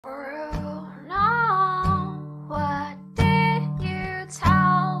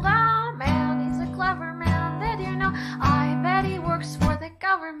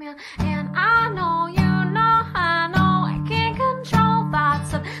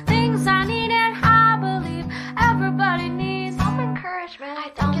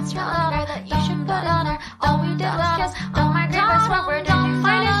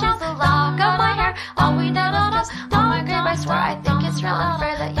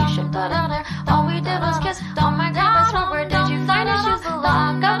should all we did was kiss. Oh my grave, I swear, where did you find his shoes? The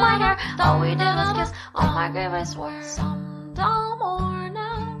lock of my hair. All we did was kiss. Oh my grave, I swear. Some dull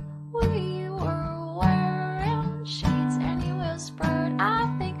morning we were wearing sheets, and you whispered,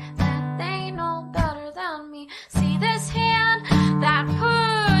 I think that they know better than me. See this hand that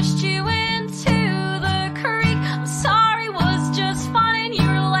pushed you into the creek? I'm sorry, was just fun and you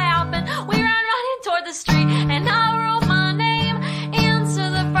were laughing. We ran running toward the street, and I wrote my name into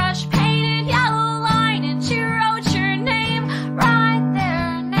the fresh painted yellow line, and you wrote your name right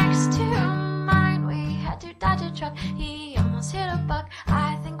there next to mine. We had to dodge a truck, he almost hit a buck.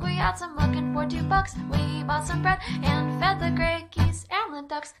 I think we had some looking for $2. We bought some bread and fed the gray geese and the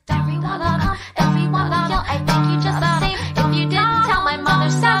ducks. Everyone will yell, I thank you just the same. If you didn't tell my mother,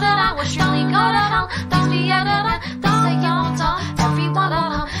 said that I will surely go to hell. Those be those say you won't tell. Everyone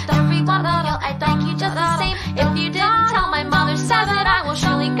will yell, I thank you just the same. If you didn't tell my mother, said that I will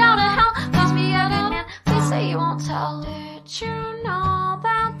surely go to hell. Please be a good man, please say you won't tell. Did you know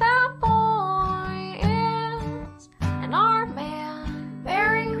that that boy is an art man,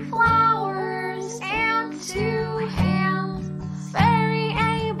 bearing flowers and 2 hands, very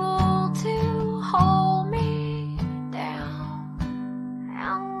able to hold me down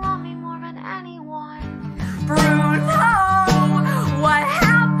and love me more than anyone? Bruno, what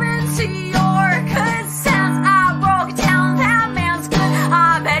happened to your good sense? I broke down, that man's good.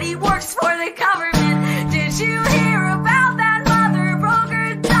 I bet he works for the government. Did you hear about that mother broke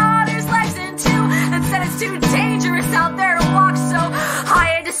her daughter's legs in 2 and said it's too dangerous out there to walk, so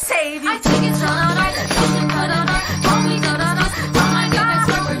I had to save you? I think it's all right, that doesn't put on her. Oh, we go to us. Oh my God, I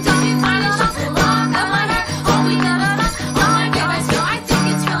swear, where did you find it? Just the lock of my hair. Oh, we go to us. Oh my God, I swear, I think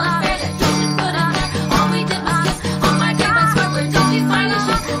it's real unfair that you should put on her. All we did was kiss. Oh my God, I swear, where did you find it?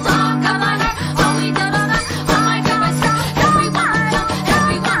 Just the lock of my hair. Oh, we go to us. Oh my God, I swear, everyone will know.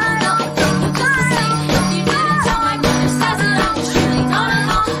 Everyone will know. I think you just the same. If you didn't tell my mother, says that I will surely go to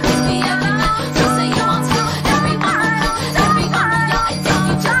hell. Please be a good man, please say you won't tell. Everyone will know. Everyone will know. I think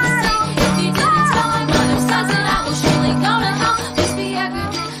you just the same. If you didn't tell my mother, says that I will surely go to hell. Please be a good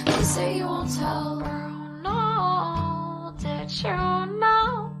man, please say you won't tell. Bruno, did you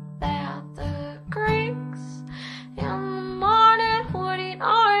know that the Greeks in the morning would eat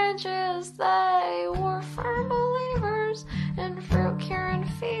oranges? They were firm believers in fruit curing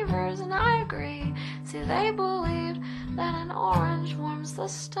fevers, and I agree. See, they believed that an orange warms the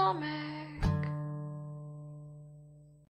stomach.